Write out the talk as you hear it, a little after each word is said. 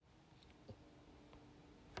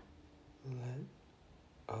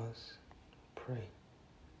us pray.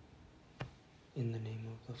 In the name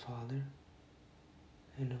of the Father,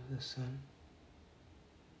 and of the Son,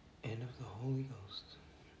 and of the Holy Ghost.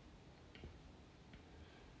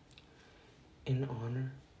 In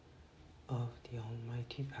honor of the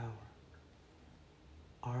almighty power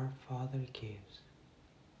our Father gives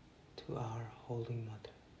to our Holy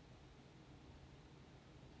Mother.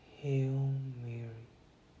 Hail Mary,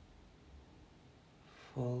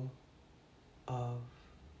 full of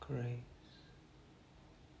grace.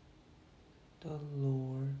 The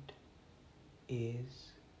Lord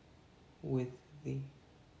is with thee.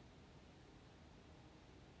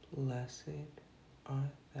 Blessed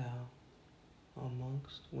art thou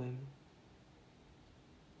amongst women,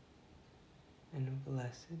 and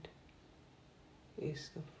blessed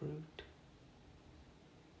is the fruit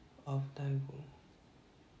of thy womb,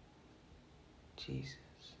 Jesus.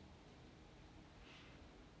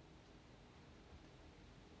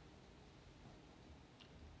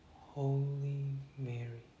 Holy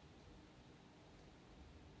Mary,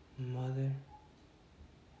 Mother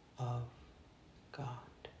of God,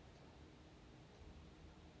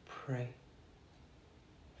 pray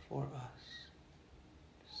for us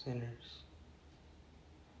sinners,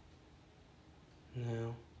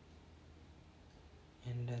 now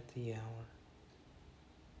and at the hour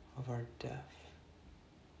of our death.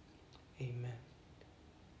 Amen.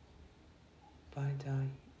 By thy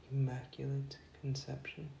immaculate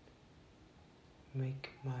conception,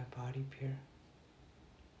 make my body pure,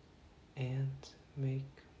 and make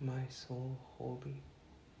my soul holy.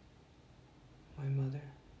 My Mother,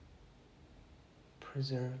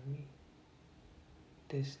 preserve me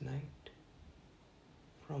this night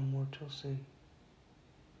from mortal sin.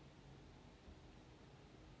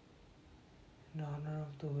 In honor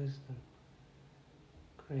of the wisdom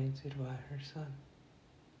granted by her Son.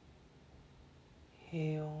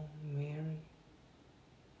 Hail Mary,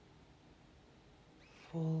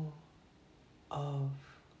 full of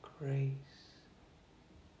grace.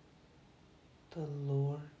 The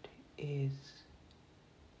Lord is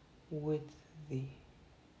with thee.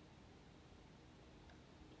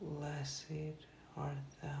 Blessed art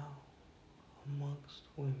thou amongst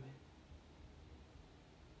women,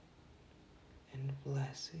 and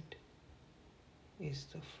blessed is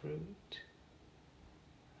the fruit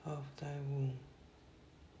of thy womb,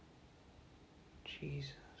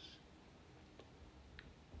 Jesus.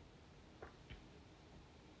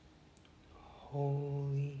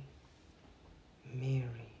 Holy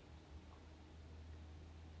Mary,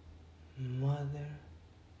 Mother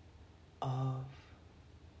of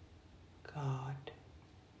God,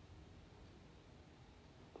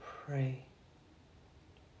 pray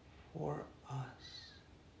for us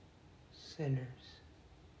sinners,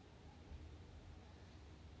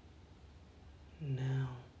 now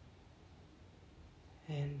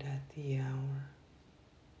and at the hour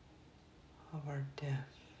of our death.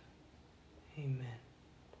 Amen.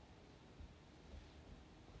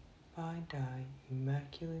 By thy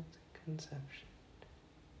immaculate conception,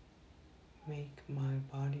 make my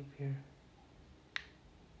body pure,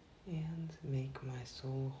 and make my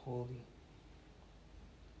soul holy.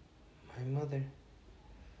 My Mother,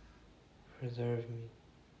 preserve me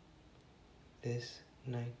this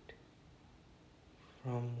night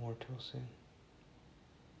from mortal sin.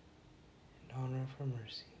 In honor of her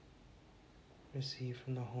mercy, receive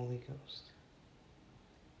from the Holy Ghost.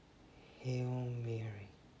 Hail Mary,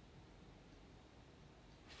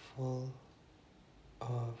 full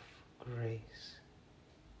of grace.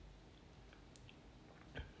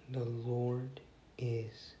 The Lord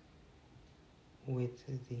is with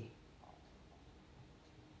thee.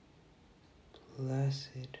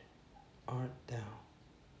 Blessed art thou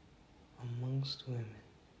amongst women,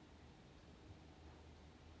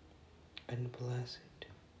 and blessed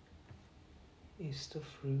is the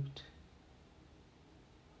fruit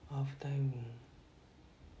of thy womb,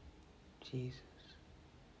 Jesus.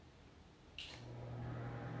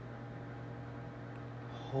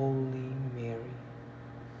 Holy Mary,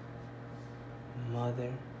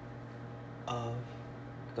 Mother of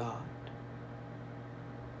God,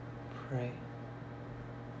 pray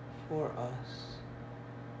for us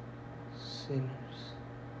sinners,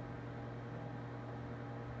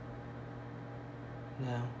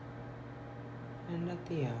 now and at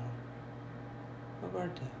the hour of our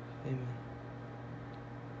death. Amen.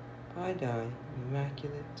 By thy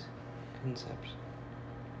immaculate conception,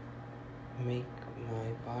 make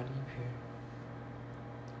my body pure,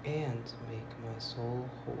 and make my soul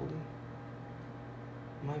holy.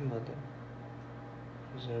 My Mother,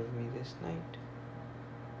 preserve me this night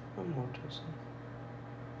from mortal sin.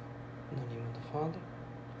 In the name of the Father,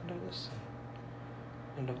 and of the Son,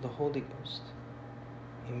 and of the Holy Ghost.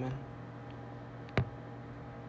 Amen.